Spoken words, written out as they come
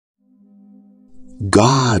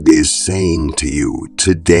God is saying to you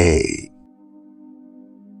today,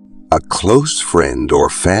 a close friend or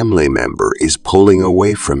family member is pulling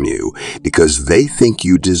away from you because they think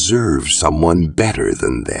you deserve someone better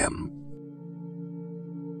than them.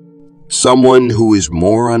 Someone who is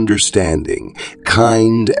more understanding,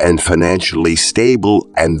 kind, and financially stable,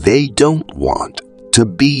 and they don't want to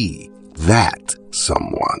be that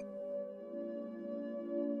someone.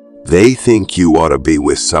 They think you ought to be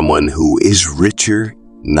with someone who is richer,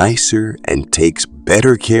 nicer, and takes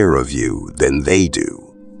better care of you than they do.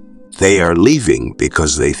 They are leaving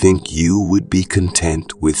because they think you would be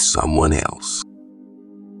content with someone else.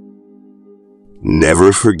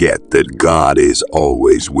 Never forget that God is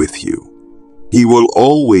always with you. He will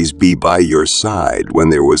always be by your side when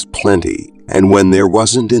there was plenty and when there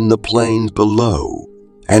wasn't, in the plains below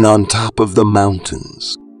and on top of the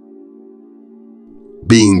mountains.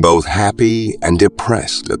 Being both happy and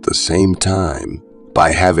depressed at the same time,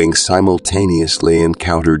 by having simultaneously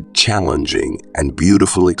encountered challenging and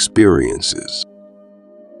beautiful experiences.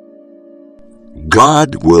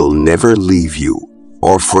 God will never leave you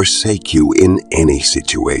or forsake you in any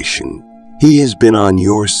situation. He has been on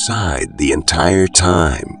your side the entire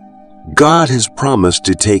time. God has promised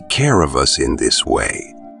to take care of us in this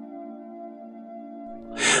way.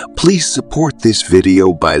 Please support this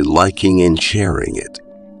video by liking and sharing it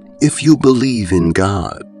if you believe in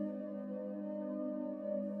God.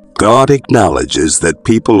 God acknowledges that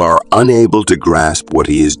people are unable to grasp what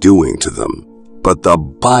He is doing to them, but the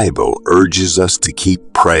Bible urges us to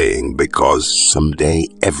keep praying because someday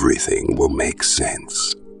everything will make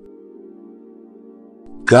sense.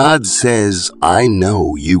 God says, I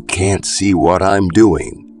know you can't see what I'm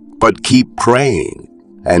doing, but keep praying,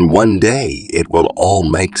 and one day it will all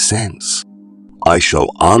make sense. I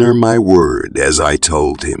shall honor my word as I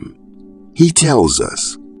told Him. He tells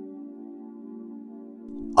us,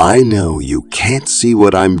 I know you can't see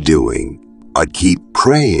what I'm doing, but keep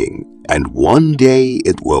praying, and one day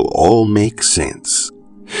it will all make sense.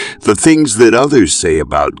 The things that others say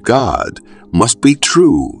about God must be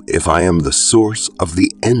true if I am the source of the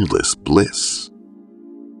endless bliss.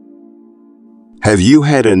 Have you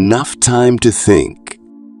had enough time to think?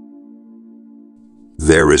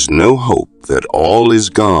 There is no hope that all is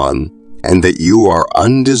gone and that you are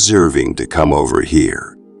undeserving to come over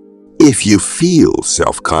here. If you feel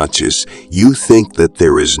self-conscious, you think that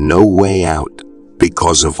there is no way out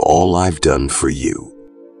because of all I've done for you.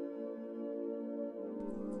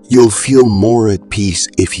 You'll feel more at peace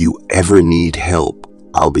if you ever need help.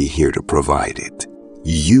 I'll be here to provide it.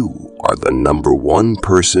 You are the number one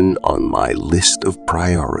person on my list of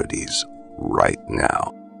priorities right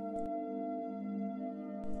now.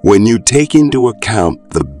 When you take into account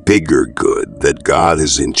the bigger good that God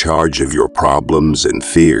is in charge of, your problems and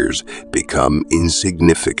fears become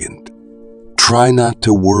insignificant. Try not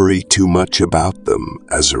to worry too much about them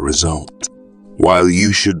as a result, while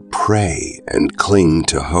you should pray and cling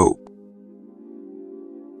to hope.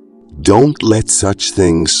 Don't let such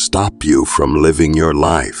things stop you from living your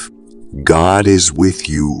life. God is with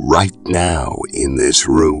you right now in this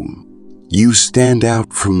room. You stand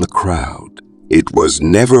out from the crowd. It was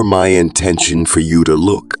never my intention for you to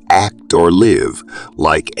look, act, or live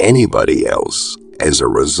like anybody else as a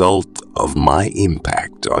result of my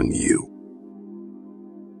impact on you.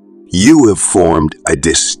 You have formed a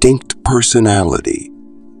distinct personality.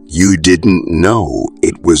 You didn't know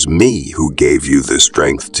it was me who gave you the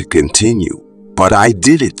strength to continue, but I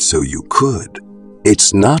did it so you could.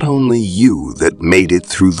 It's not only you that made it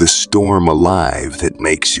through the storm alive that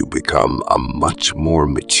makes you become a much more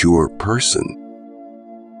mature person.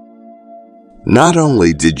 Not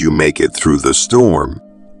only did you make it through the storm,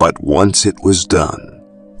 but once it was done,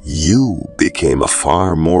 you became a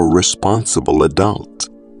far more responsible adult.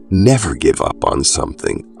 Never give up on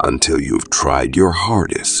something until you've tried your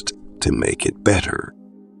hardest to make it better.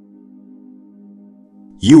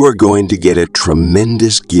 You are going to get a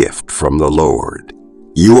tremendous gift from the Lord.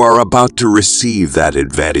 You are about to receive that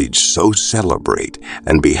advantage, so celebrate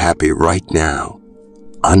and be happy right now.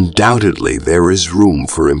 Undoubtedly, there is room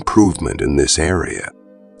for improvement in this area.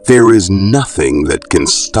 There is nothing that can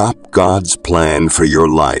stop God's plan for your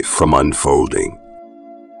life from unfolding.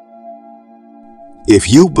 If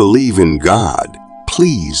you believe in God,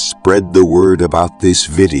 please spread the word about this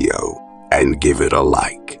video and give it a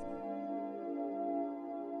like.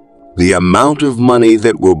 The amount of money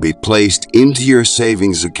that will be placed into your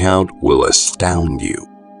savings account will astound you.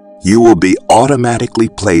 You will be automatically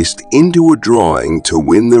placed into a drawing to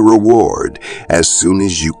win the reward as soon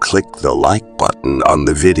as you click the like button on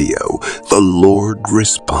the video. The Lord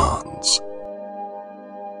responds.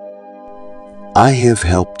 I have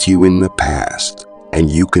helped you in the past, and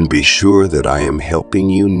you can be sure that I am helping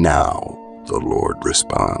you now, the Lord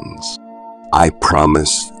responds. I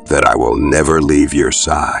promise that I will never leave your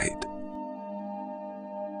side.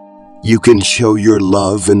 You can show your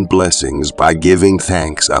love and blessings by giving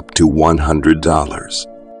thanks up to $100.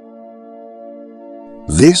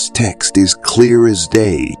 This text is clear as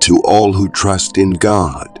day to all who trust in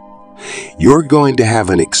God. You're going to have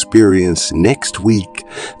an experience next week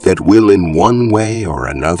that will, in one way or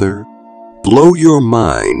another, blow your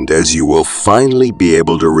mind, as you will finally be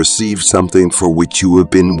able to receive something for which you have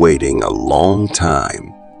been waiting a long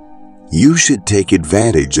time. You should take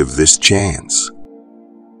advantage of this chance.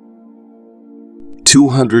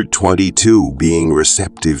 222. Being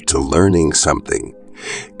receptive to learning something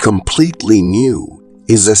completely new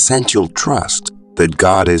is essential trust that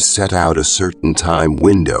God has set out a certain time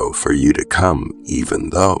window for you to come, even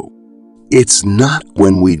though it's not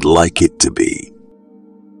when we'd like it to be.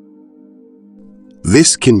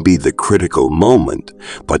 This can be the critical moment,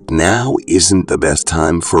 but now isn't the best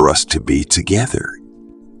time for us to be together.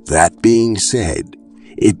 That being said,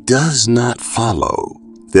 it does not follow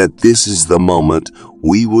that this is the moment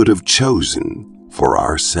we would have chosen for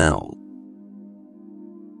ourselves.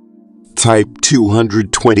 Type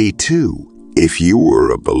 222 if you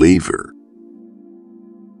were a believer.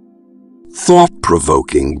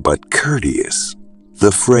 Thought-provoking but courteous,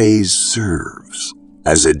 the phrase serves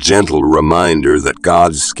as a gentle reminder that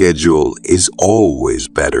God's schedule is always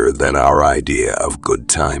better than our idea of good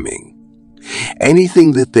timing.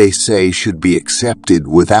 Anything that they say should be accepted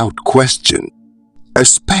without question,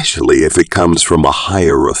 especially if it comes from a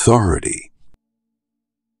higher authority.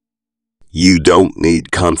 You don't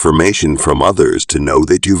need confirmation from others to know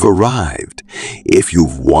that you've arrived. If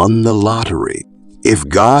you've won the lottery, if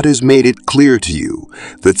God has made it clear to you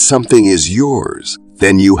that something is yours,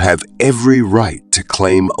 then you have every right to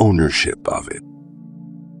claim ownership of it.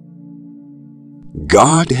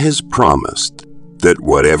 God has promised that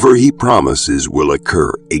whatever He promises will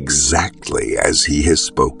occur exactly as He has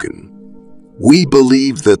spoken. We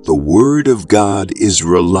believe that the Word of God is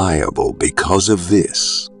reliable because of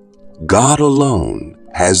this. God alone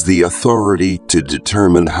has the authority to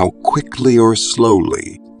determine how quickly or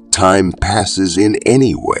slowly time passes in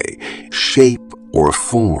any way, shape, or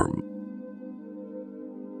form.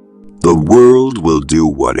 The world will do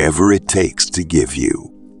whatever it takes to give you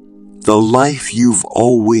the life you've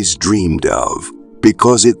always dreamed of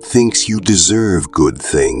because it thinks you deserve good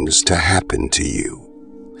things to happen to you.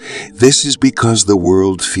 This is because the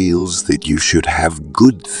world feels that you should have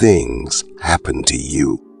good things happen to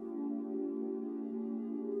you.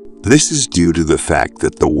 This is due to the fact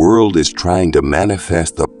that the world is trying to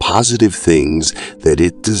manifest the positive things that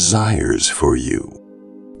it desires for you.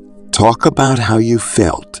 Talk about how you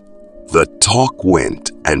felt. The talk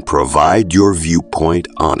went, and provide your viewpoint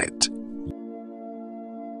on it.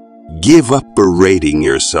 Give up berating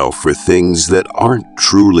yourself for things that aren't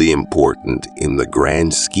truly important in the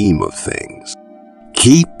grand scheme of things.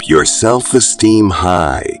 Keep your self-esteem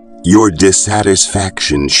high. Your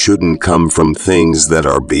dissatisfaction shouldn't come from things that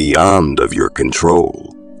are beyond of your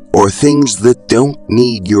control, or things that don't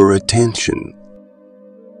need your attention.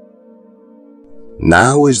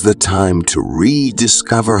 Now is the time to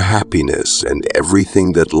rediscover happiness and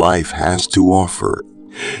everything that life has to offer.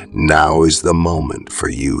 Now is the moment for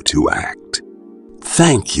you to act.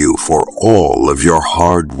 Thank you for all of your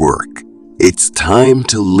hard work. It's time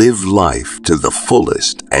to live life to the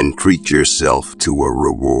fullest and treat yourself to a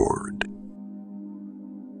reward.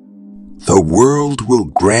 The world will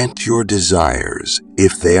grant your desires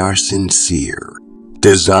if they are sincere.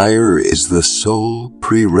 Desire is the sole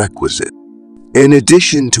prerequisite. In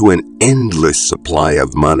addition to an endless supply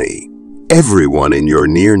of money, everyone in your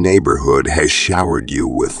near neighborhood has showered you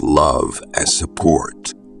with love as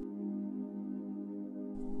support.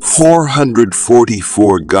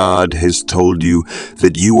 444. God has told you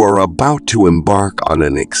that you are about to embark on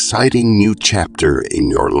an exciting new chapter in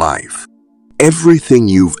your life. Everything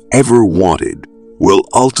you've ever wanted will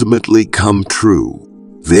ultimately come true.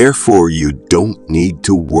 Therefore, you don't need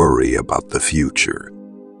to worry about the future,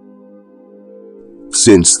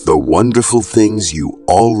 since the wonderful things you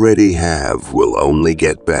already have will only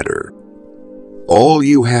get better. All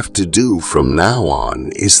you have to do from now on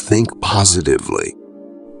is think positively,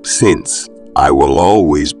 since I will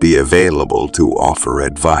always be available to offer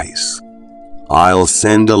advice. I'll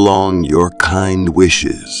send along your kind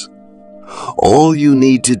wishes. All you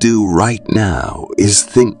need to do right now is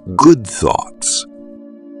think good thoughts,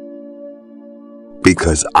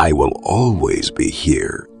 because I will always be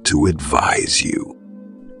here to advise you.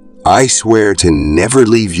 I swear to never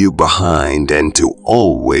leave you behind and to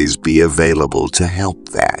always be available to help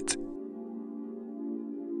that.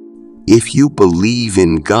 If you believe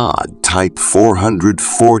in God, type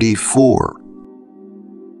 444.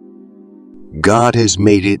 God has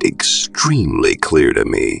made it extremely clear to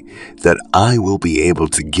me that I will be able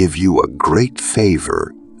to give you a great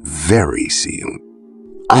favor very soon.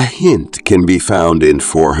 A hint can be found in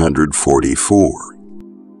 444.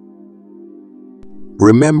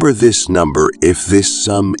 Remember this number if this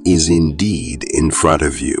sum is indeed in front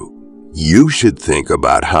of you. You should think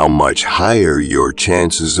about how much higher your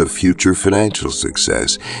chances of future financial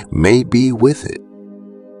success may be with it.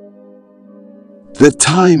 The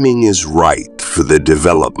timing is right for the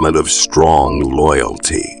development of strong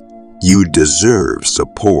loyalty. You deserve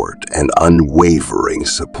support and unwavering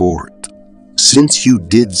support. Since you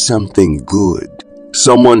did something good,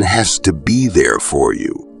 someone has to be there for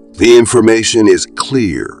you. The information is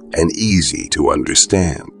clear and easy to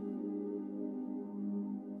understand.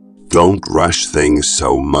 Don't rush things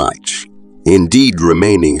so much. Indeed,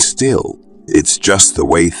 remaining still, it's just the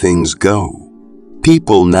way things go.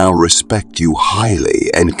 People now respect you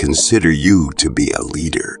highly and consider you to be a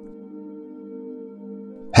leader.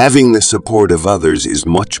 Having the support of others is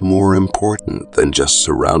much more important than just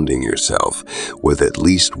surrounding yourself with at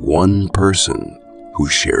least one person who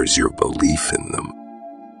shares your belief in them.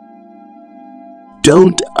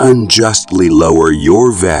 Don't unjustly lower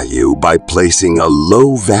your value by placing a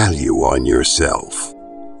low value on yourself.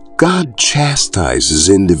 God chastises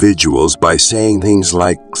individuals by saying things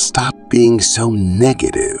like, "Stop being so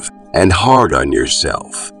negative and hard on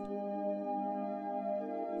yourself."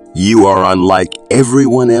 You are unlike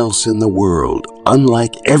everyone else in the world.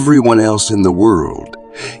 Unlike everyone else in the world,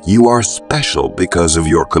 you are special because of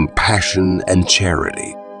your compassion and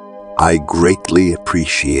charity. I greatly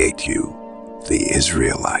appreciate you, the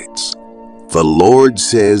Israelites. The Lord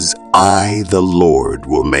says, I, the Lord,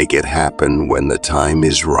 will make it happen when the time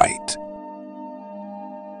is right.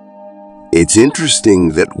 It's interesting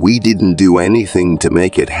that we didn't do anything to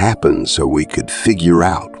make it happen so we could figure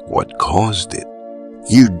out what caused it.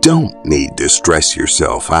 You don't need to stress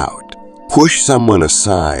yourself out. Push someone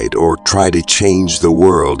aside or try to change the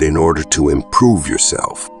world in order to improve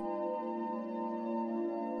yourself.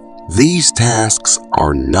 These tasks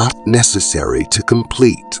are not necessary to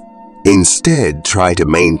complete. Instead, try to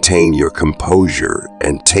maintain your composure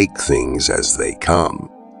and take things as they come.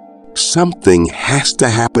 Something has to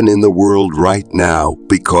happen in the world right now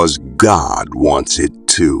because God wants it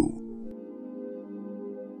to.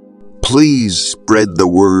 Please spread the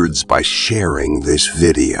words by sharing this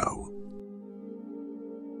video.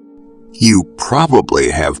 You probably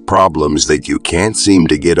have problems that you can't seem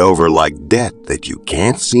to get over, like debt that you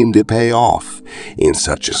can't seem to pay off in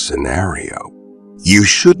such a scenario. You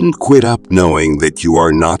shouldn't quit up knowing that you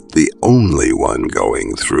are not the only one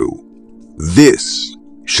going through. This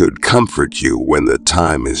should comfort you when the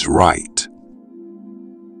time is right.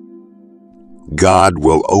 God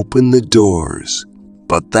will open the doors,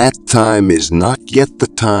 but that time is not yet. The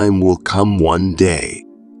time will come one day.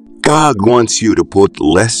 God wants you to put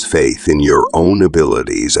less faith in your own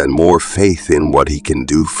abilities and more faith in what He can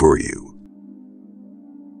do for you.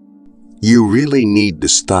 You really need to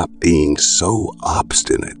stop being so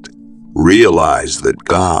obstinate. Realize that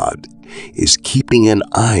God is keeping an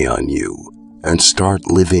eye on you and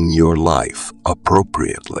start living your life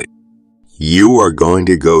appropriately. You are going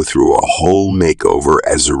to go through a whole makeover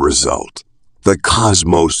as a result. The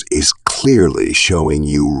cosmos is clearly showing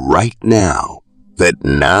you right now that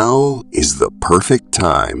now is the perfect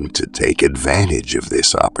time to take advantage of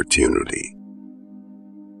this opportunity.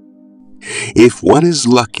 If one is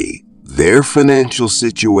lucky, their financial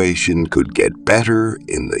situation could get better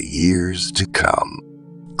in the years to come.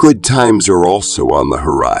 Good times are also on the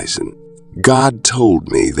horizon. God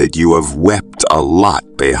told me that you have wept a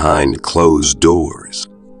lot behind closed doors.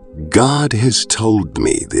 God has told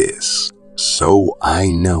me this, so I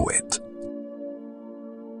know it.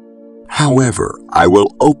 However, I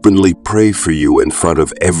will openly pray for you in front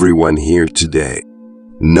of everyone here today.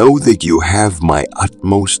 Know that you have my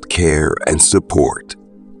utmost care and support.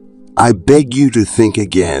 I beg you to think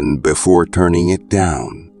again before turning it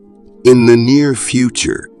down. In the near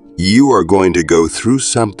future, you are going to go through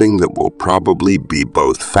something that will probably be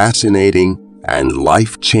both fascinating and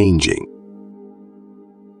life-changing.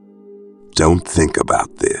 Don't think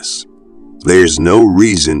about this. There's no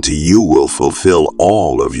reason you will fulfill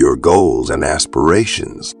all of your goals and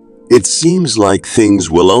aspirations. It seems like things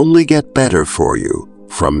will only get better for you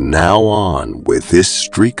from now on with this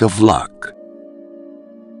streak of luck.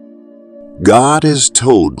 God has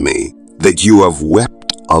told me that you have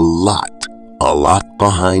wept a lot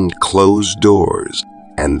behind closed doors,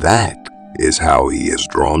 and that is how He has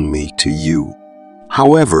drawn me to you.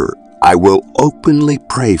 However, I will openly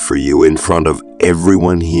pray for you in front of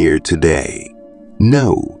everyone here today.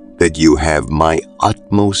 Know that you have my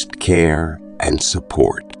utmost care and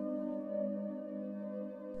support.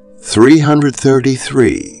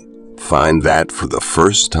 333. Find that for the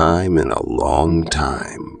first time in a long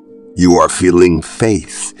time. You are feeling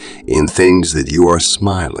faith in things that you are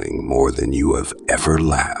smiling more than you have ever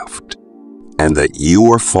laughed, and that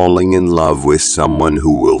you are falling in love with someone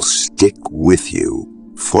who will stick with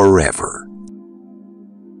you forever.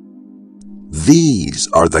 These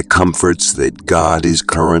are the comforts that God is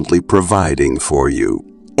currently providing for you.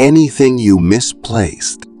 Anything you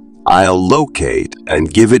misplaced, I'll locate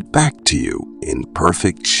and give it back to you in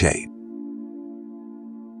perfect shape.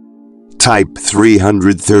 Type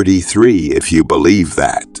 333 if you believe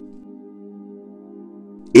that.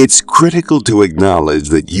 It's critical to acknowledge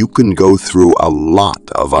that you can go through a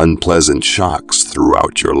lot of unpleasant shocks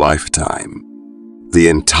throughout your lifetime. The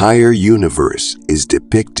entire universe is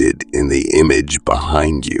depicted in the image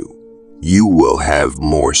behind you. You will have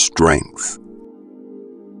more strength.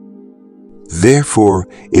 Therefore,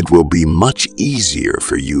 it will be much easier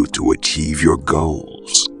for you to achieve your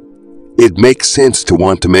goals. It makes sense to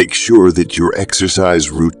want to make sure that your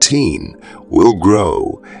exercise routine will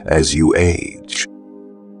grow as you age.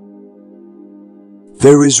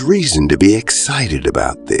 There is reason to be excited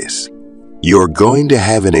about this. You're going to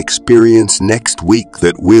have an experience next week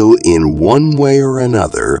that will, in one way or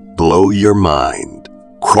another, blow your mind.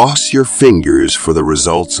 Cross your fingers for the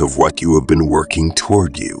results of what you have been working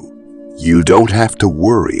toward you. You don't have to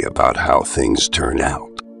worry about how things turn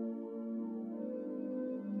out.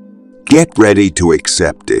 Get ready to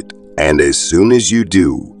accept it, and as soon as you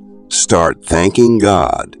do, start thanking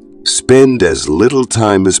God. Spend as little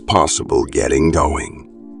time as possible getting going.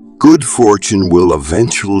 Good fortune will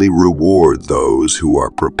eventually reward those who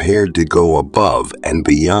are prepared to go above and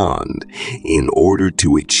beyond in order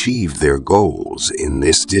to achieve their goals in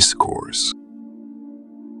this discourse.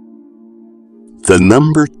 The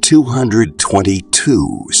number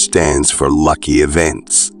 222 stands for lucky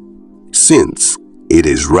events, since it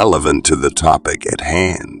is relevant to the topic at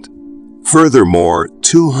hand. Furthermore,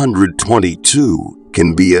 222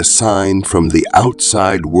 can be a sign from the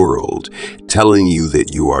outside world telling you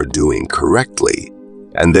that you are doing correctly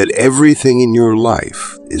and that everything in your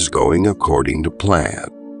life is going according to plan.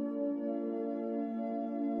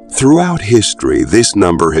 Throughout history, this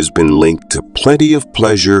number has been linked to plenty of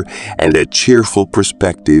pleasure and a cheerful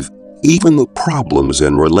perspective, even though problems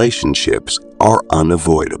and relationships are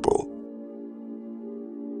unavoidable.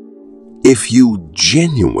 If you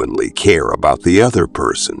genuinely care about the other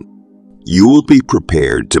person, you will be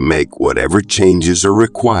prepared to make whatever changes are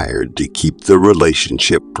required to keep the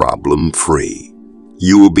relationship problem-free.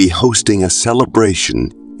 You will be hosting a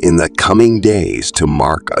celebration in the coming days to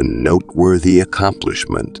mark a noteworthy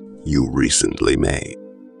accomplishment you recently made.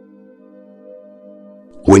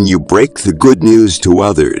 When you break the good news to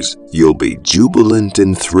others, you'll be jubilant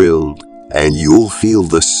and thrilled, and you'll feel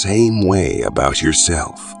the same way about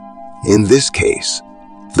yourself. In this case,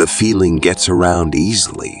 the feeling gets around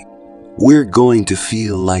easily. We're going to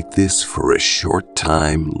feel like this for a short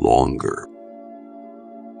time longer.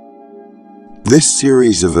 This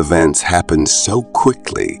series of events happened so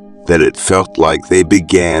quickly that it felt like they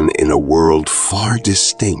began in a world far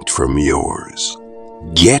distinct from yours.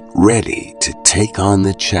 Get ready to take on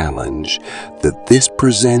the challenge that this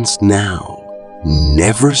presents now.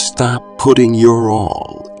 Never stop putting your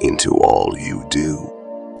all into all you do.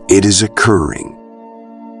 It is occurring.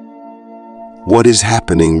 What is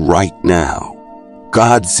happening right now?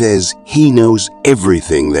 God says He knows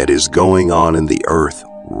everything that is going on in the earth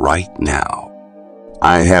right now.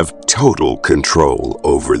 I have total control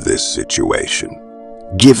over this situation.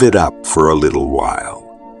 Give it up for a little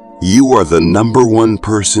while. You are the number one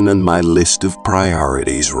person on my list of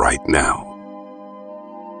priorities right now.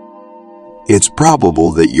 It's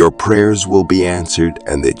probable that your prayers will be answered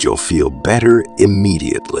and that you'll feel better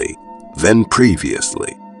immediately than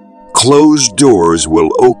previously. Closed doors will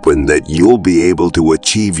open that you'll be able to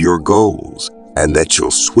achieve your goals and that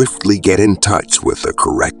you'll swiftly get in touch with the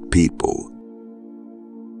correct people.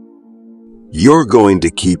 You're going to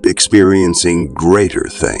keep experiencing greater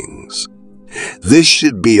things. This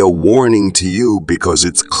should be a warning to you because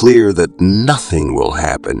it's clear that nothing will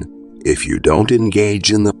happen if you don't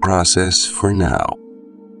engage in the process for now.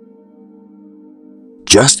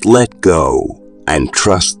 Just let go and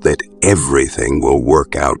trust that everything will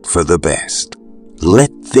work out for the best.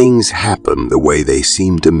 Let things happen the way they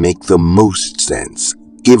seem to make the most sense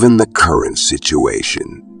given the current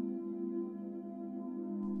situation.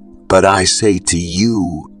 But I say to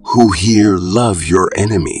you who here love your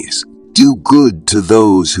enemies, do good to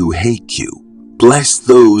those who hate you, bless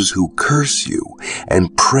those who curse you,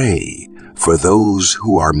 and pray for those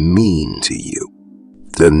who are mean to you.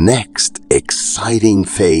 The next exciting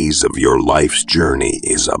phase of your life's journey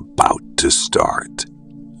is about to start.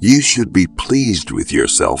 You should be pleased with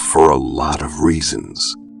yourself for a lot of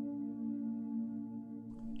reasons.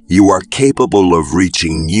 You are capable of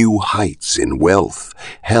reaching new heights in wealth,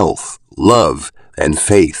 health, love, and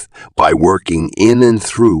faith by working in and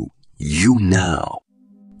through you now.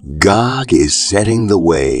 God is setting the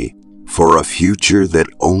way for a future that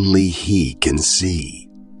only He can see.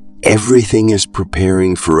 Everything is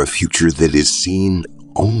preparing for a future that is seen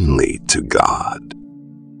only to God.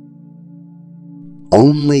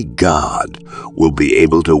 Only God will be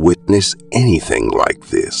able to witness anything like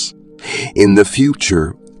this. In the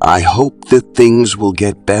future, I hope that things will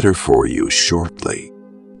get better for you shortly.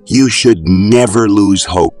 You should never lose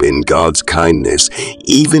hope in God's kindness,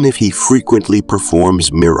 even if He frequently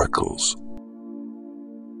performs miracles.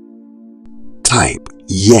 Type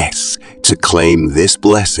yes to claim this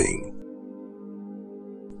blessing.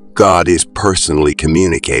 God is personally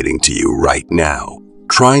communicating to you right now.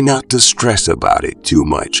 Try not to stress about it too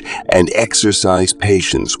much and exercise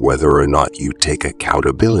patience whether or not you take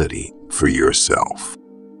accountability for yourself.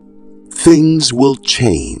 Things will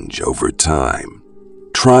change over time.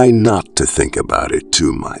 Try not to think about it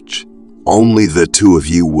too much. Only the two of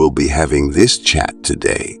you will be having this chat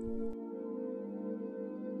today.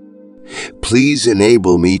 Please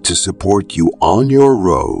enable me to support you on your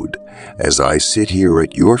road as I sit here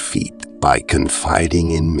at your feet by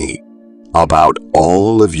confiding in me about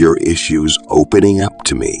all of your issues, opening up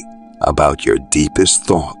to me about your deepest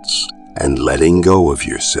thoughts and letting go of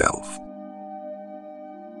yourself.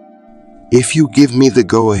 If you give me the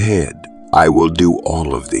go-ahead, I will do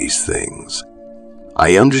all of these things.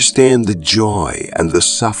 I understand the joy and the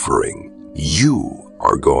suffering you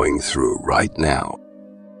are going through right now.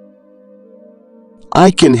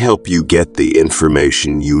 I can help you get the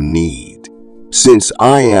information you need. Since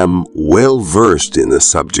I am well versed in the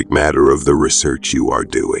subject matter of the research you are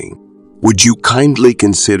doing, would you kindly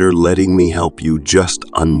consider letting me help you just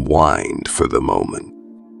unwind for the moment?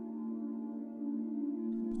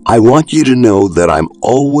 I want you to know that I'm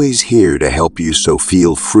always here to help you, so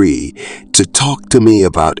feel free to talk to me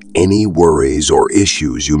about any worries or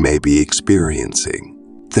issues you may be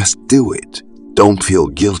experiencing. Just do it. Don't feel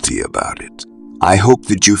guilty about it. I hope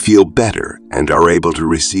that you feel better and are able to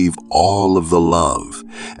receive all of the love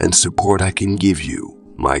and support I can give you,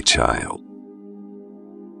 my child.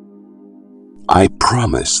 I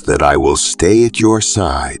promise that I will stay at your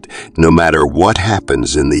side no matter what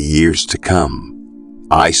happens in the years to come.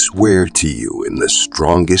 I swear to you in the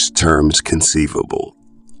strongest terms conceivable.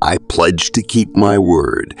 I pledge to keep my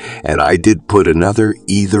word, and I did put another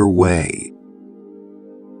either way.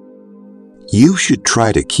 You should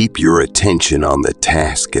try to keep your attention on the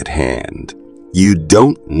task at hand. You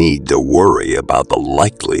don't need to worry about the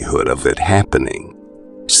likelihood of it happening,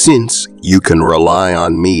 since you can rely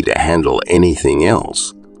on me to handle anything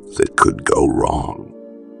else that could go wrong.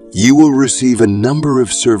 You will receive a number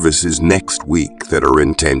of services next week that are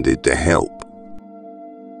intended to help.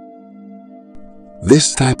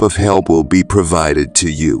 This type of help will be provided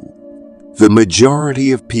to you. The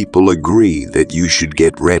majority of people agree that you should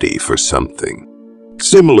get ready for something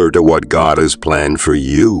similar to what God has planned for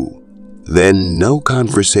you. Then no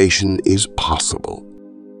conversation is possible.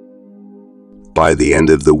 By the end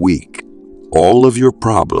of the week, all of your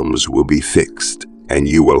problems will be fixed, and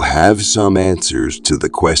you will have some answers to the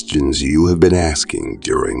questions you have been asking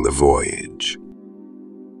during the voyage.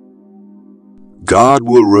 God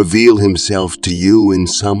will reveal Himself to you in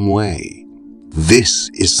some way. This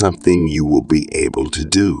is something you will be able to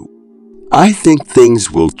do. I think things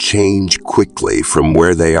will change quickly from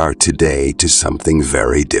where they are today to something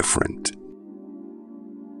very different.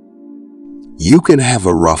 You can have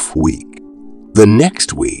a rough week. The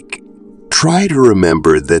next week, try to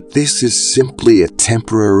remember that this is simply a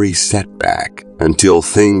temporary setback until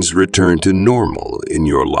things return to normal in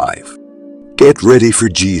your life. Get ready, for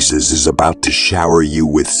Jesus is about to shower you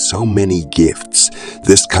with so many gifts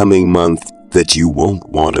this coming month that you won't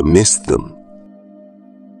want to miss them.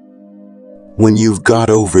 When you've got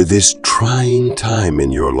over this trying time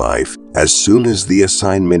in your life, as soon as the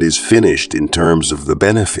assignment is finished in terms of the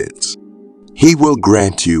benefits, He will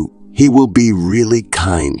grant you, He will be really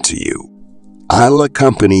kind to you. I'll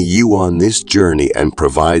accompany you on this journey and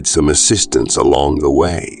provide some assistance along the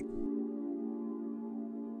way.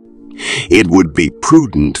 it would be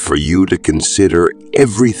prudent for you to consider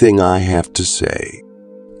everything I have to say.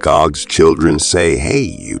 God's children say, "Hey,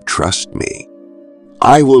 you trust me.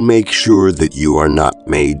 I will make sure that you are not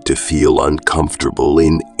made to feel uncomfortable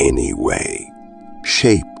in any way,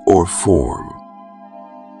 shape, or form."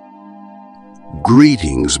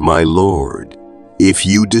 Greetings, my Lord. If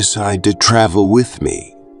you decide to travel with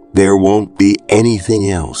me, there won't be anything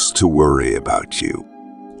else to worry about. You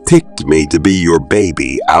picked me to be your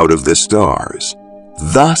baby out of the stars.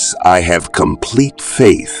 Thus, I have complete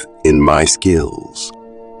faith in my skills.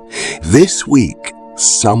 This week,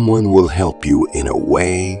 someone will help you in a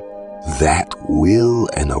way that will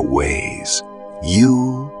amaze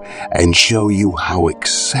you and show you how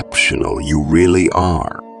exceptional you really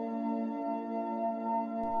are.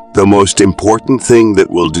 The most important thing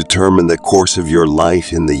that will determine the course of your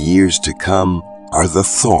life in the years to come are the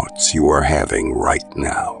thoughts you are having right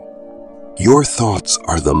now. Your thoughts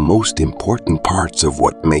are the most important parts of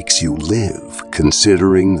what makes you live,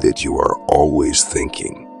 considering that you are always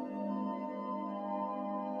thinking.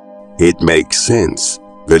 It makes sense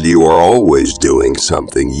that you are always doing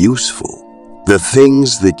something useful. The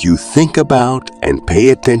things that you think about and pay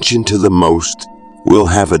attention to the most will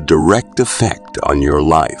have a direct effect on your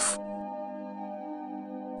life.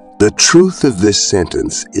 The truth of this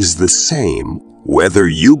sentence is the same whether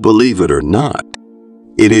you believe it or not.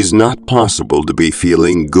 It is not possible to be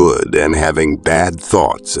feeling good and having bad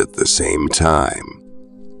thoughts at the same time.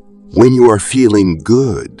 When you are feeling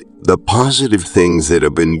good, the positive things that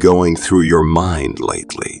have been going through your mind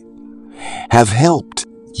lately have helped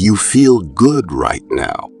you feel good right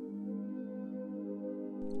now.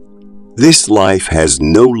 This life has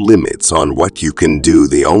no limits on what you can do.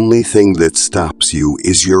 The only thing that stops you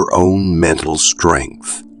is your own mental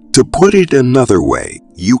strength. To put it another way,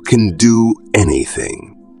 you can do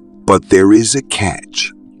anything. But there is a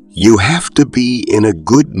catch. You have to be in a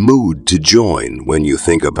good mood to join. When you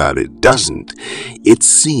think about it, doesn't it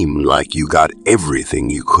seem like you got everything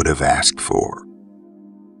you could have asked for?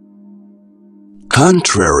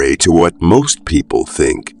 Contrary to what most people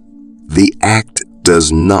think, the act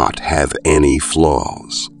does not have any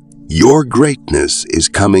flaws. Your greatness is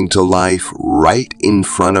coming to life right in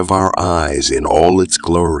front of our eyes in all its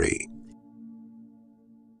glory.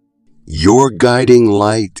 Your guiding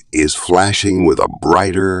light is flashing with a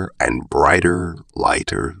brighter and brighter,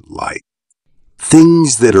 lighter light.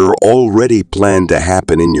 Things that are already planned to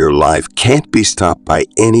happen in your life can't be stopped by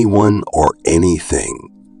anyone or anything.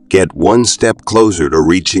 Get one step closer to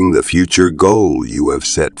reaching the future goal you have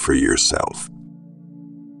set for yourself.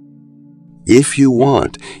 If you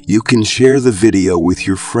want, you can share the video with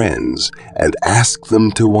your friends and ask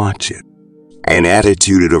them to watch it. An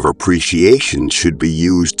attitude of appreciation should be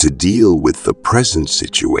used to deal with the present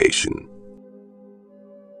situation.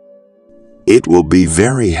 It will be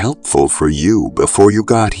very helpful for you before you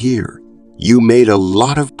got here. You made a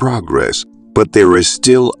lot of progress, but there is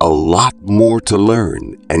still a lot more to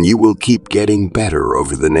learn, and you will keep getting better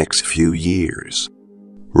over the next few years.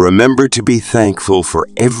 Remember to be thankful for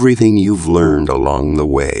everything you've learned along the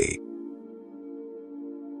way.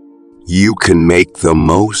 You can make the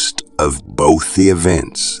most of both the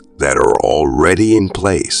events that are already in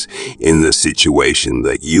place in the situation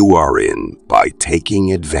that you are in by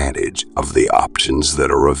taking advantage of the options that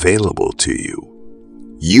are available to you.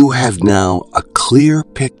 You have now a clear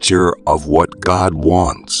picture of what God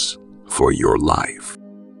wants for your life.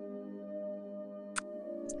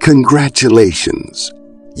 Congratulations!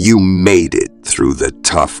 You made it through the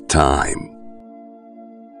tough time.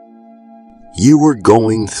 You were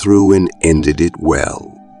going through and ended it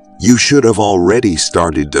well. You should have already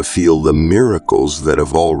started to feel the miracles that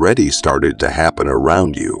have already started to happen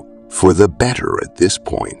around you for the better at this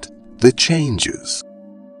point, the changes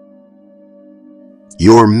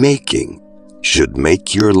you're making should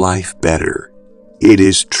make your life better. It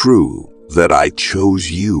is true that I chose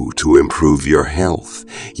you to improve your health,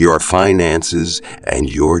 your finances,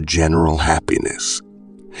 and your general happiness.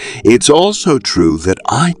 It's also true that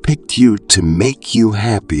I picked you to make you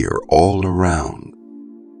happier all around.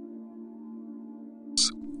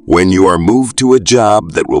 When you are moved to a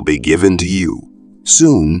job that will be given to you,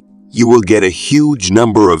 soon you will get a huge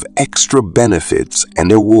number of extra benefits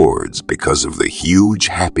and awards because of the huge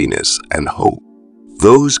happiness and hope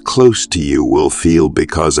those close to you will feel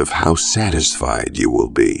because of how satisfied you will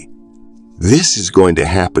be. This is going to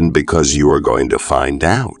happen because you are going to find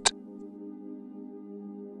out.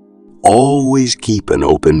 Always keep an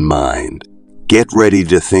open mind. Get ready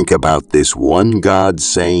to think about this one God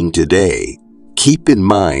saying today. Keep in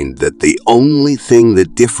mind that the only thing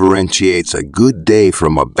that differentiates a good day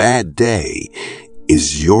from a bad day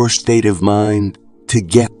is your state of mind to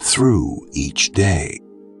get through each day.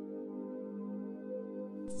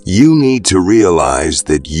 You need to realize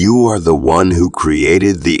that you are the one who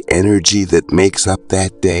created the energy that makes up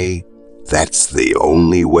that day. That's the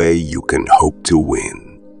only way you can hope to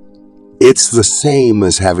win. It's the same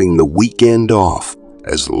as having the weekend off,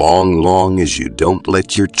 as long as you don't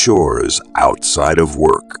let your chores outside of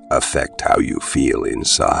work affect how you feel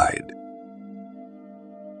inside.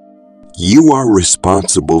 You are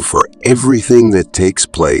responsible for everything that takes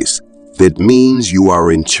place. That means you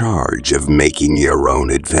are in charge of making your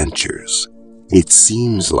own adventures. It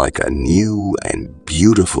seems like a new and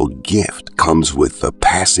beautiful gift comes with the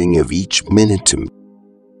passing of each minute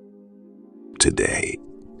today.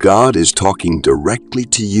 God is talking directly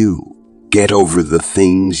to you. Get over the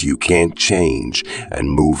things you can't change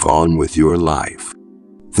and move on with your life.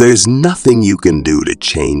 There's nothing you can do to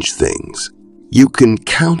change things. You can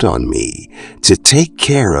count on me to take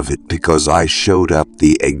care of it because I showed up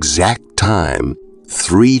the exact time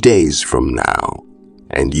 3 days from now,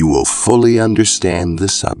 and you will fully understand the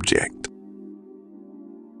subject.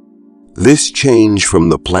 This change from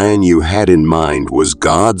the plan you had in mind was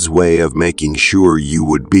God's way of making sure you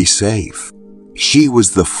would be safe. She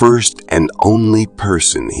was the first and only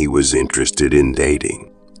person he was interested in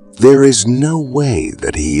dating. There is no way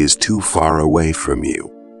that he is too far away from you.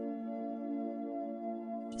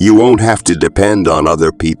 You won't have to depend on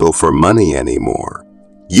other people for money anymore.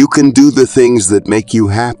 You can do the things that make you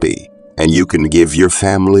happy, and you can give your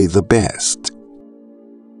family the best.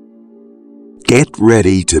 Get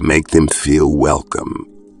ready to make them feel welcome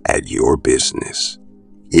at your business.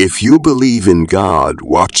 If you believe in God,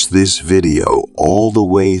 watch this video all the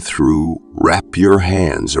way through, wrap your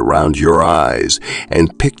hands around your eyes,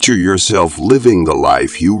 and picture yourself living the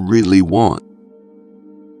life you really want.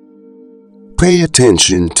 Pay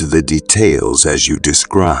attention to the details as you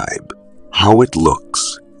describe, how it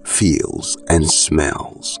looks, feels, and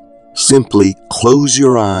smells. Simply close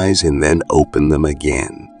your eyes and then open them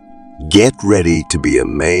again. Get ready to be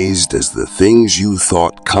amazed as the things you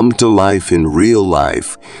thought come to life in real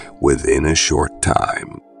life within a short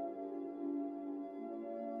time.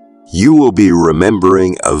 You will be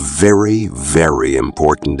remembering a very, very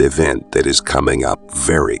important event that is coming up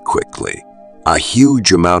very quickly. A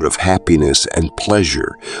huge amount of happiness and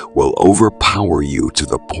pleasure will overpower you to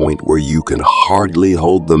the point where you can hardly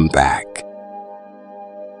hold them back.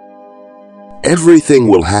 Everything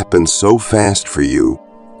will happen so fast for you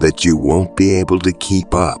that you won't be able to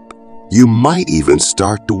keep up. You might even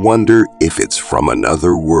start to wonder if it's from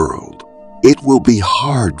another world. It will be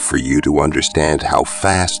hard for you to understand how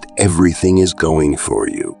fast everything is going for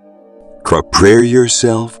you. Prepare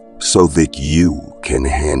yourself so that you can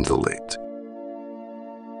handle it.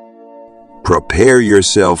 Prepare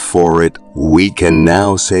yourself for it. We can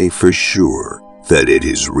now say for sure that it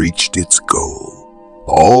has reached its goal.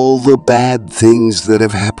 All the bad things that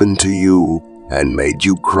have happened to you and made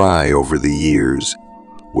you cry over the years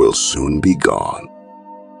will soon be gone.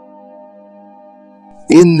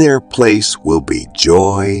 In their place will be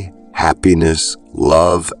joy, happiness,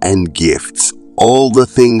 love, and gifts. All the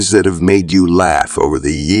things that have made you laugh over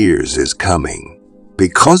the years is coming.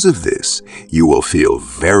 Because of this, you will feel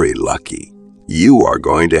very lucky. You are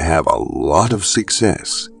going to have a lot of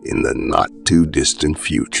success in the not-too-distant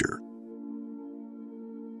future.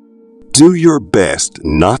 Do your best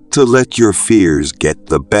not to let your fears get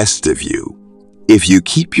the best of you. If you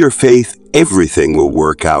keep your faith, everything will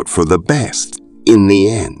work out for the best in the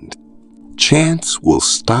end. Chance will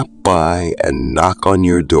stop by and knock on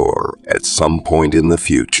your door at some point in the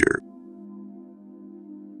future.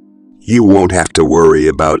 You won't have to worry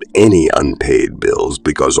about any unpaid bills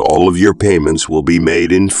because all of your payments will be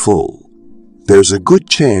made in full. There's a good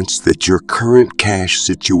chance that your current cash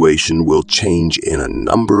situation will change in a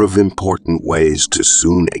number of important ways to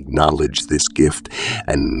soon acknowledge this gift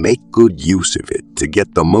and make good use of it to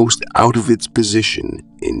get the most out of its position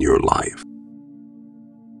in your life.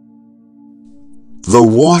 The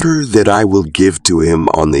water that I will give to him,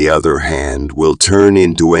 on the other hand, will turn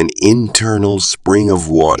into an internal spring of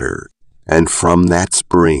water, and from that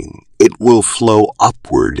spring it will flow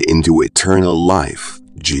upward into eternal life,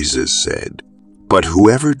 Jesus said. But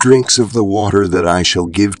whoever drinks of the water that I shall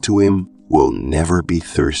give to him will never be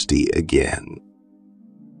thirsty again.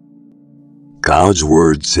 God's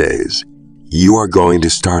word says, you are going to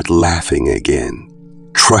start laughing again,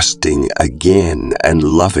 trusting again, and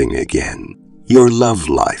loving again. Your love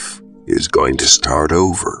life is going to start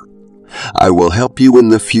over. I will help you in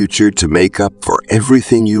the future to make up for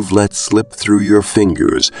everything you've let slip through your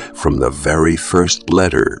fingers from the very first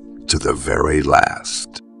letter to the very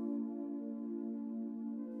last.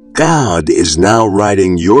 God is now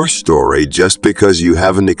writing your story just because you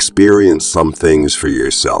haven't experienced some things for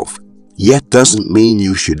yourself, yet doesn't mean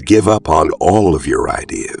you should give up on all of your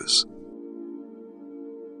ideas.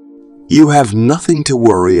 You have nothing to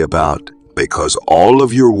worry about because all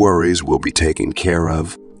of your worries will be taken care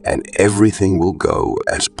of and everything will go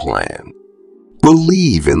as planned.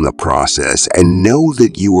 Believe in the process and know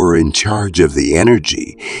that you are in charge of the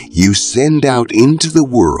energy you send out into the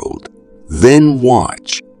world. Then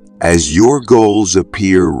watch as your goals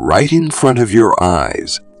appear right in front of your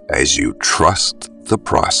eyes as you trust the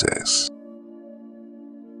process.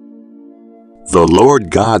 The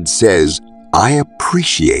Lord God says, I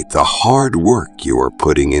appreciate the hard work you are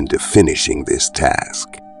putting into finishing this task.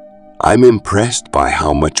 I'm impressed by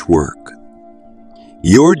how much work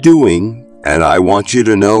you're doing, and I want you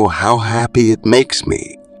to know how happy it makes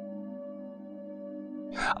me.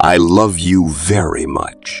 I love you very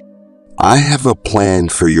much. I have a plan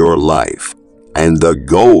for your life, and the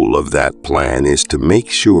goal of that plan is to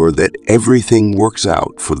make sure that everything works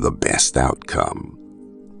out for the best outcome.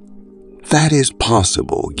 That is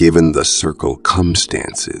possible given the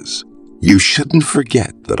circumstances. You shouldn't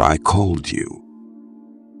forget that I called you.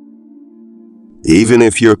 Even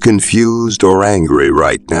if you're confused or angry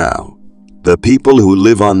right now, the people who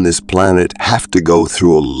live on this planet have to go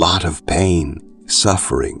through a lot of pain,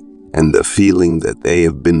 suffering, and the feeling that they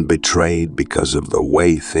have been betrayed because of the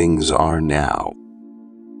way things are now.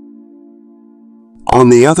 On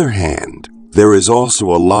the other hand, there is also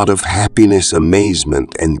a lot of happiness,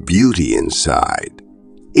 amazement, and beauty inside.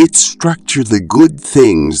 Its structure, the good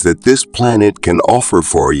things that this planet can offer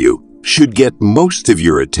for you, should get most of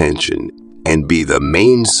your attention and be the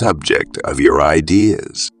main subject of your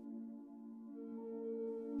ideas.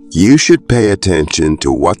 You should pay attention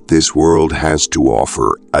to what this world has to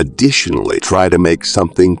offer. Additionally, try to make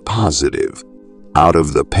something positive out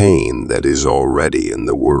of the pain that is already in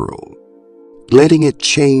the world, letting it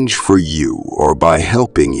change for you or by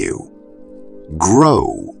helping you.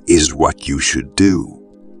 Grow is what you should do.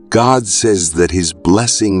 God says that His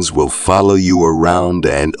blessings will follow you around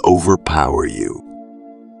and overpower you.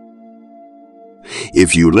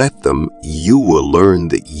 If you let them, you will learn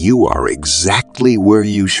that you are exactly where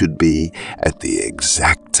you should be at the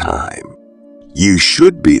exact time. You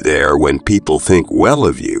should be there when people think well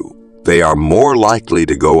of you. They are more likely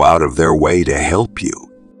to go out of their way to help you.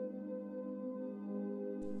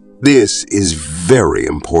 This is very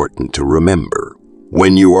important to remember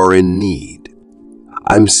when you are in need.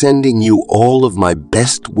 I'm sending you all of my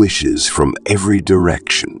best wishes from every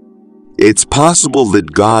direction. It's possible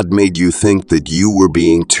that God made you think that you were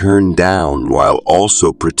being turned down while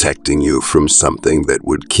also protecting you from something that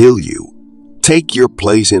would kill you. Take your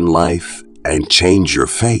place in life and change your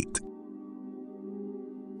fate.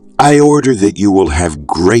 I order that you will have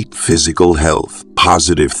great physical health,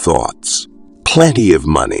 positive thoughts, plenty of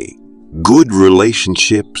money, good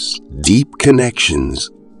relationships, deep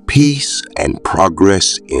connections, peace, and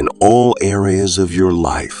progress in all areas of your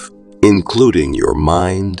life, including your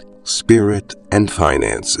mind, spirit, and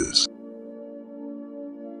finances.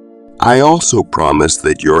 I also promise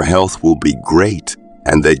that your health will be great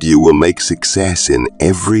and that you will make success in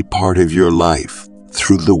every part of your life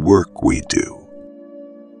through the work we do.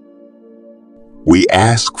 We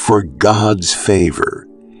ask for God's favor,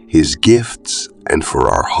 His gifts, and for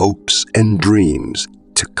our hopes and dreams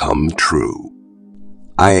to come true.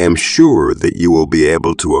 I am sure that you will be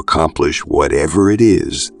able to accomplish whatever it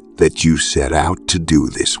is that you set out to do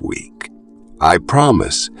this week. I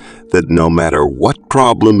promise that no matter what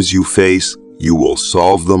problems you face, you will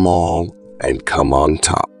solve them all and come on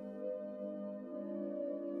top.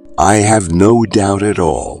 I have no doubt at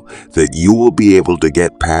all that you will be able to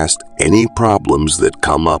get past any problems that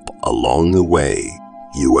come up along the way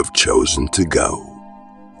you have chosen to go.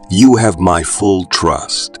 You have my full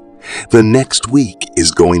trust. The next week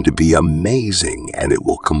is going to be amazing, and it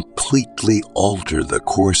will completely alter the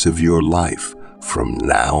course of your life from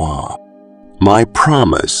now on. My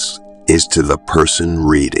promise is to the person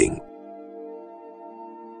reading.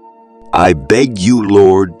 I beg you,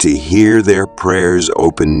 Lord, to hear their prayers,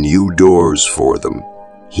 open new doors for them,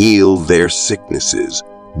 heal their sicknesses,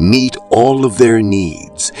 meet all of their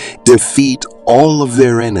needs, defeat all of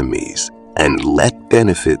their enemies, and let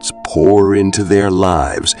benefits pour into their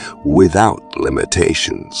lives without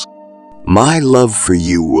limitations. My love for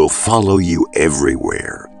you will follow you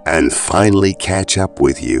everywhere and finally catch up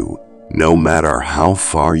with you no matter how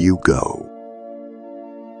far you go.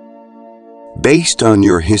 Based on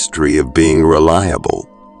your history of being reliable,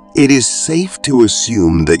 it is safe to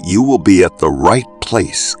assume that you will be at the right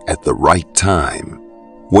place at the right time.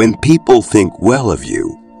 When people think well of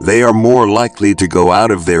you, they are more likely to go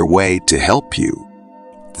out of their way to help you.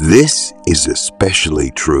 This is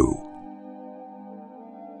especially true.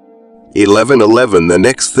 1111, the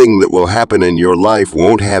next thing that will happen in your life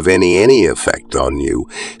won't have any effect on you,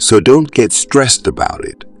 so don't get stressed about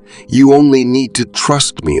it. You only need to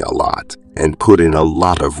trust me a lot and put in a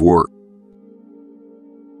lot of work.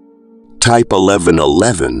 Type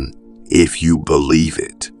 1111 if you believe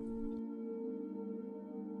it.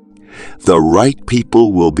 The right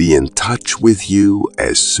people will be in touch with you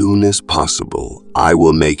as soon as possible. I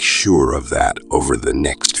will make sure of that over the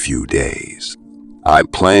next few days. I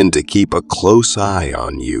plan to keep a close eye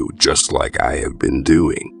on you just like I have been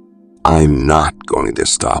doing. I'm not going to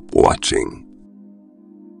stop watching.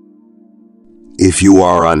 If you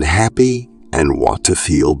are unhappy and want to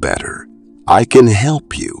feel better, I can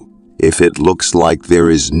help you if it looks like there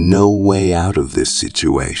is no way out of this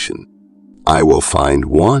situation. I will find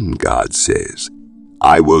one, God says.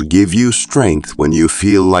 I will give you strength when you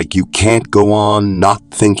feel like you can't go on. Not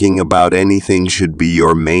thinking about anything should be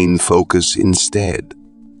your main focus instead.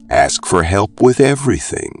 Ask for help with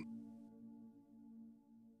everything.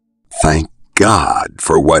 Thank God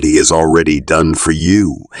for what He has already done for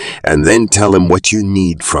you, and then tell Him what you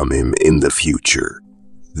need from Him in the future.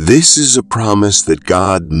 This is a promise that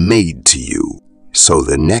God made to you, so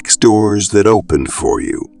the next doors that open for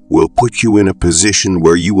you will put you in a position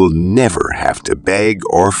where you will never have to beg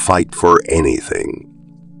or fight for anything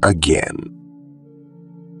again.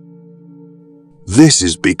 This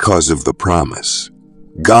is because of the promise.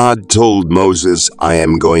 God told Moses, I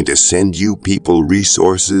am going to send you people,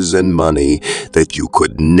 resources, and money that you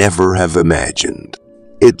could never have imagined.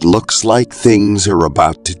 It looks like things are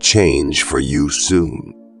about to change for you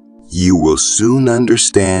soon. You will soon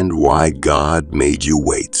understand why God made you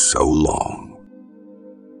wait so long.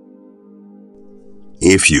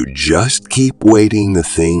 If you just keep waiting, the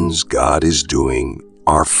things God is doing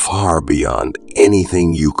are far beyond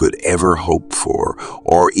anything you could ever hope for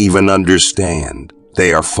or even understand.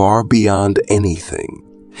 They are far beyond anything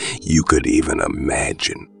you could even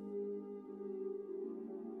imagine.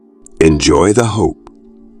 Enjoy the hope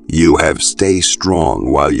you have. Stay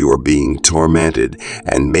strong while you are being tormented,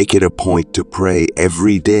 and make it a point to pray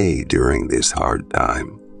every day during this hard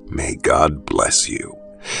time. May God bless you.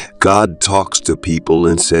 God talks to people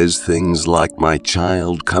and says things like, my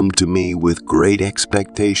child, come to me with great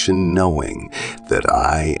expectation, knowing that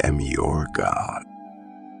I am your God.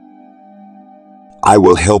 I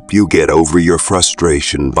will help you get over your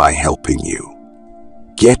frustration by helping you.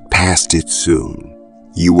 Get past it soon.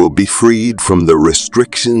 You will be freed from the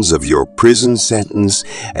restrictions of your prison sentence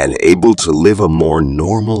and able to live a more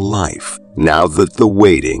normal life now that the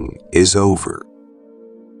waiting is over.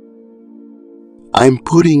 I'm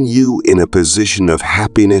putting you in a position of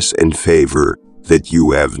happiness and favor that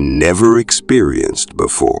you have never experienced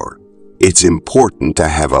before. It's important to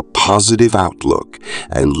have a positive outlook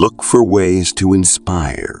and look for ways to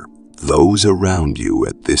inspire those around you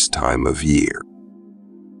at this time of year.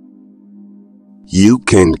 You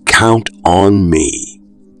can count on me.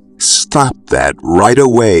 Stop that right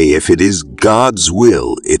away. If it is God's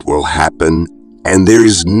will, it will happen, and there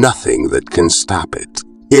is nothing that can stop it.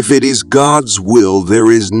 If it is God's will,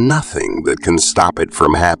 there is nothing that can stop it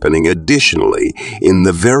from happening. Additionally, in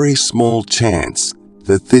the very small chance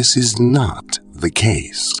that this is not the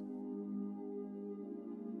case,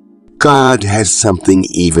 God has something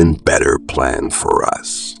even better planned for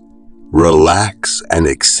us. Relax and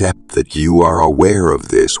accept that you are aware of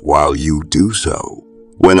this while you do so.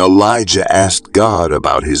 When Elijah asked God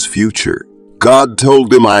about his future, God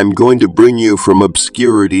told him, I'm going to bring you from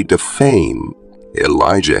obscurity to fame.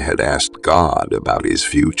 Elijah had asked God about his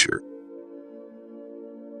future.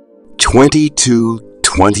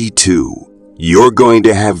 2222. You're going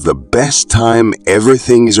to have the best time ever.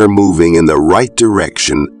 Things are moving in the right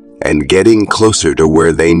direction and getting closer to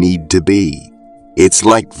where they need to be. It's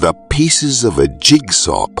like the pieces of a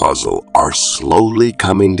jigsaw puzzle are slowly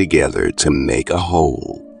coming together to make a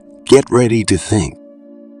whole. Get ready to think.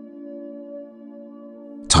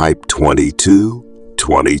 Type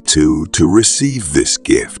 2222 to receive this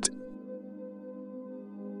gift.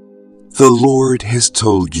 The Lord has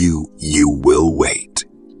told you you will wait.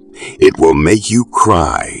 It will make you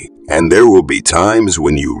cry, and there will be times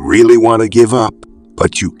when you really want to give up,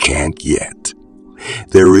 but you can't yet.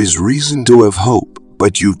 There is reason to have hope,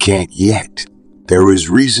 but you can't yet. There is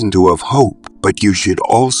reason to have hope, but you should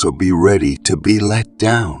also be ready to be let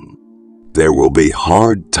down. There will be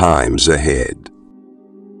hard times ahead.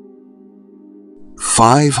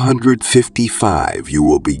 555, you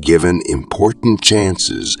will be given important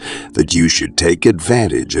chances that you should take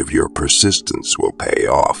advantage of. Your persistence will pay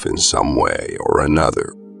off in some way or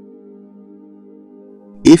another.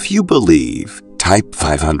 If you believe, type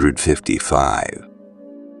 555.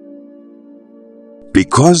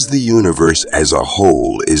 Because the universe as a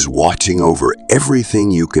whole is watching over everything,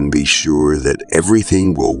 you can be sure that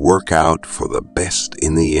everything will work out for the best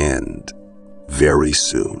in the end. Very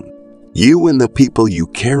soon, you and the people you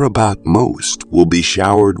care about most will be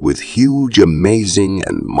showered with huge, amazing,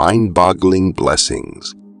 and mind-boggling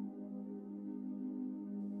blessings.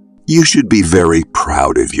 You should be very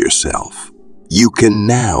proud of yourself. You can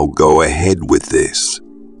now go ahead with this.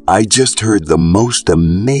 I just heard the most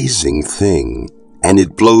amazing thing, and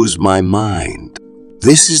it blows my mind.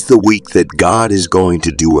 This is the week that God is going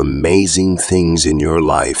to do amazing things in your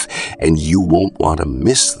life, and you won't want to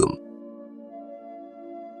miss them.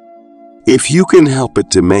 If you can help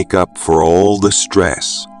it to make up for all the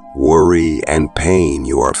stress, worry, and pain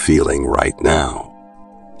you are feeling right now,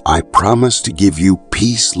 I promise to give you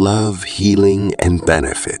peace, love, healing, and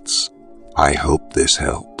benefits. I hope this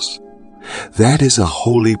helps. That is a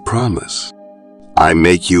holy promise. I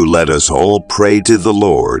make you let us all pray to the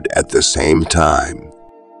Lord at the same time.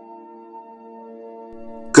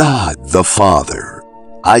 God the Father,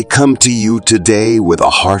 I come to you today with a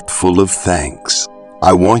heart full of thanks.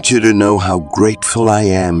 I want you to know how grateful I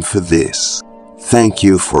am for this. Thank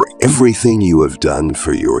you for everything you have done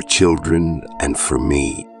for your children and for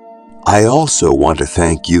me. I also want to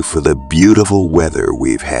thank you for the beautiful weather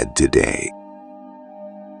we've had today.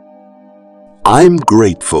 I'm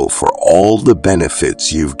grateful for all the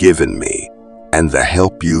benefits you've given me and the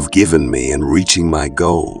help you've given me in reaching my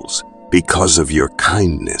goals because of your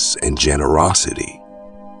kindness and generosity.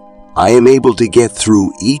 I am able to get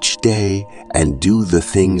through each day and do the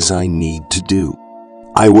things I need to do.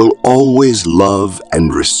 I will always love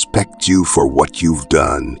and respect you for what you've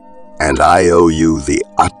done, and I owe you the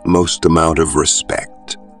utmost amount of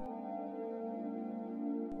respect.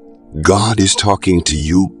 God is talking to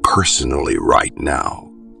you personally right now.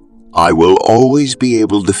 I will always be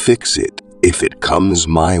able to fix it if it comes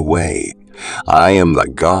my way. I am the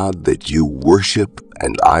God that you worship,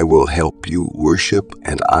 and I will help you worship,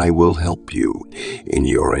 and I will help you in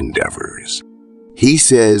your endeavors. He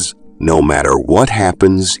says, no matter what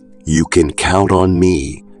happens, you can count on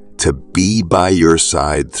me to be by your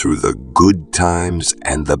side through the good times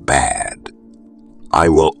and the bad. I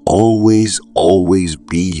will always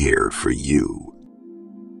be here for you.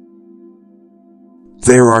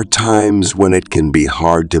 There are times when it can be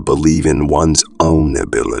hard to believe in one's own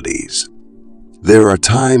abilities. There are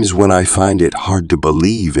times when I find it hard to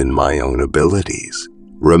believe in my own abilities.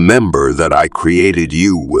 Remember that I created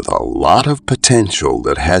you with a lot of potential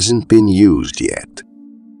that hasn't been used yet.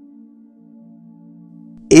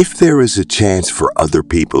 If there is a chance for other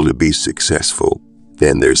people to be successful,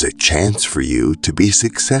 then there's a chance for you to be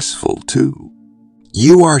successful too.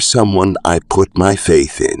 You are someone I put my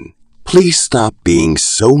faith in. Please stop being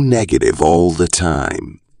so negative all the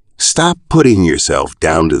time. Stop putting yourself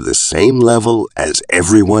down to the same level as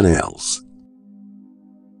everyone else.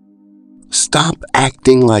 Stop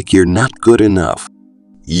acting like you're not good enough.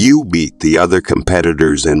 You beat the other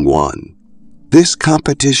competitors and won. This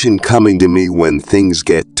competition coming to me when things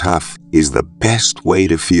get tough is the best way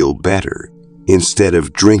to feel better. Instead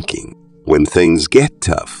of drinking when things get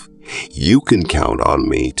tough, you can count on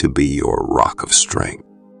me to be your rock of strength.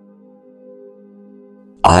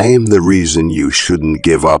 I am the reason you shouldn't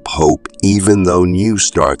give up hope even though new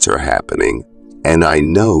starts are happening, and I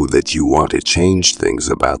know that you want to change things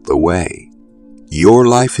about the way your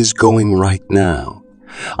life is going right now.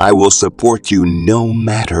 I will support you no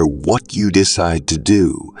matter what you decide to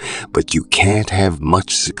do, but you can't have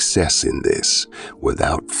much success in this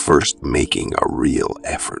without first making a real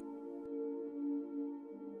effort.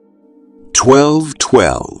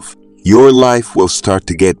 12-12. Your life will start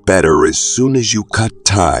to get better as soon as you cut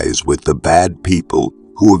ties with the bad people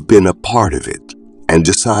who have been a part of it and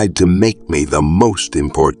decide to make me the most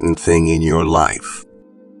important thing in your life.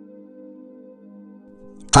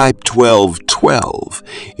 Type 12-12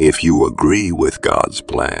 if you agree with God's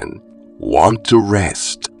plan, want to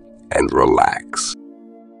rest and relax.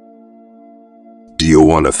 Do you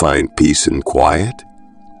want to find peace and quiet?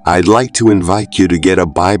 I'd like to invite you to get a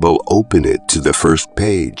Bible, open it to the first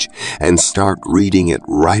page, and start reading it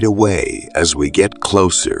right away as we get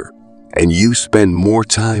closer and you spend more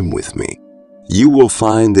time with me. You will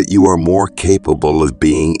find that you are more capable of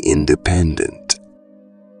being independent.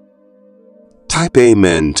 Type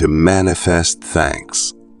Amen to manifest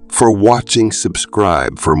thanks. for watching.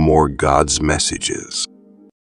 Subscribe for more God's messages.